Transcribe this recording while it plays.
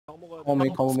Come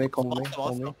with me.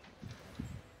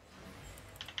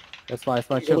 It's fine.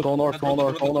 Chill. Go north.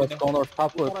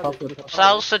 Top wood.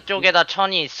 사우스 쪽에다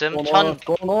천이 있음. 천.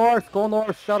 Go north.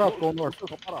 Shut up. Go north.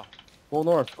 Go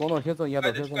north. Here's a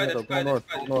yellow. Go north.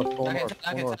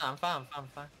 I'm fine.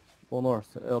 Go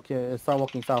north. Okay, start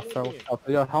walking south.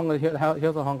 Yeah, hunger.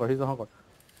 Here's a hunger.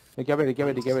 Get ready.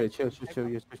 Chill. Get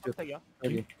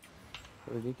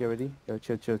ready.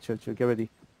 Chill. Get ready.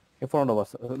 In front of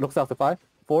us. Look south. 5,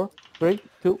 4, 3,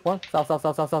 2, 1. South.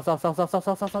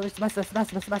 It's massive.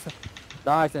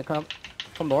 Nice. And come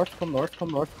north.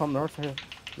 Here.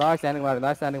 Nice standing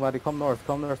body. Come north.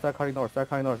 Start cutting north.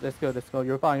 Let's go.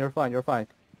 You're fine.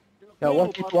 Yeah,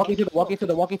 walking to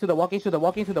the.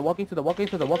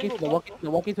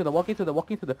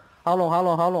 How long?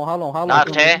 나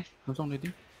돼.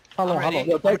 How long?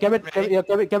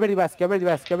 Get ready west.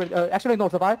 Actually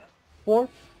north. 5, 4,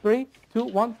 3, 2,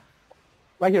 1.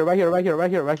 Right here.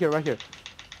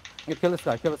 You kill this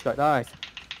guy. Nice.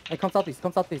 And come southeast.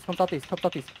 Here's some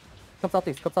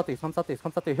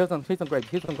grapes.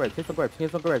 Here's some grapes.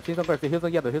 Here's a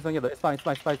yellow. It's fine. It's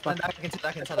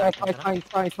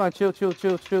fine. Chill.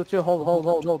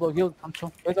 Hold.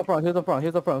 Here's the front.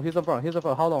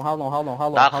 How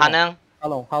long? 나 가능. How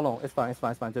long? It's fine.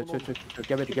 Chill.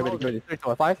 Get ready. 3,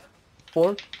 2, 5,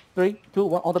 4, 3, 2,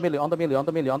 1. On the milli.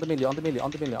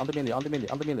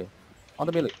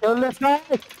 Let's go.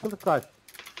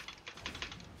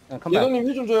 And come back. 예동님 힐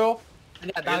좀 줘요.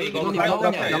 아니야 나 이거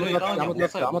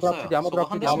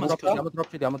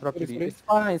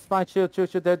It's fine. Chill.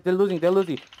 They're losing.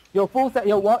 Yo, full set.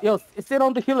 Yo, sit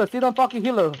on the healer. Sit on fucking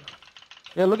healer.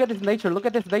 Yeah, look at this nature.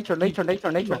 Nature.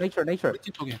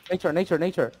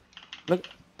 Look.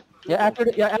 Yeah, after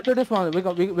this one,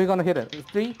 we're gonna hit it.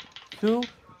 3, 2,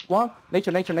 1.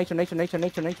 Nature.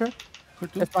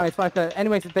 It's fine.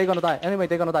 Anyways, they're gonna die.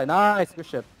 Nice. Good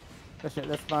shit.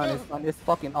 That's fine. It's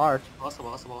fucking arch.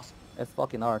 먹었어. It's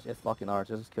fucking arch. Just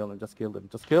kill him. There's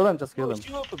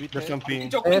jumping.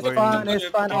 It's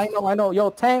fine. I know.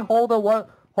 Yo, tank, hold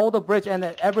the bridge, and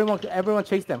then everyone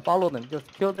chase them. Follow them. Just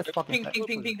kill this fucking.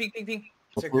 핑.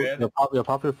 Your pop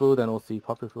your food and we'll see.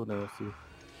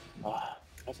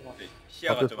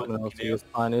 시야가 좀 안 좋긴 해요.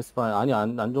 It's fine. 아니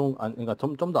그러니까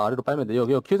좀 더 아래로 빨면 돼.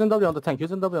 여기 QSW on the tank.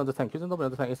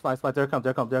 It's fine. There come.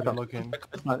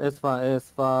 It's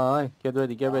fine. Get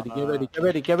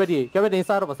ready.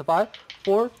 Inside of us. 5,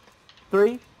 4,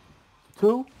 3,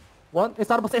 2, 1.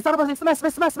 Inside of us. Smash.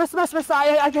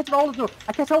 I catch all of them.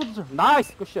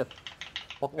 Nice. Good shit.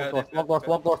 Walk north.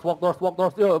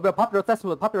 Yo, pop your cess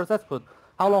food.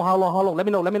 How long? Let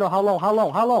me know. How long?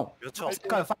 몇 초?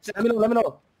 Let me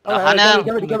know. 나 가능.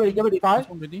 Get ready. 5,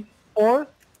 4,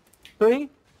 3,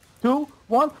 2,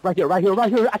 1. Right here. I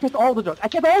catch all the drugs.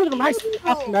 Nice.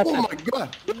 Oh my god.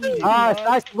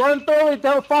 Nice. Run through it.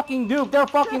 They're fucking dude. They're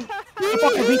fucking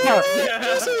retard.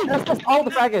 That's all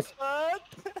the faggots.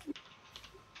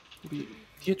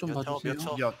 뒤에 좀 봐주세요. 몇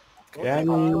초? 야,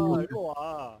 일로 와.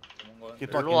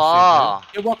 일로 와.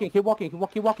 Keep walking.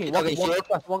 Walk north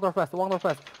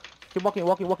fast. Keep walking.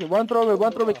 Run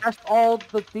through it. Catch all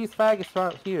these faggots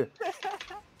right here.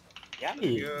 다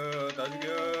죽여.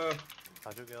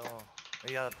 다 죽여.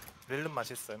 야, 릴름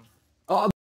맛있음.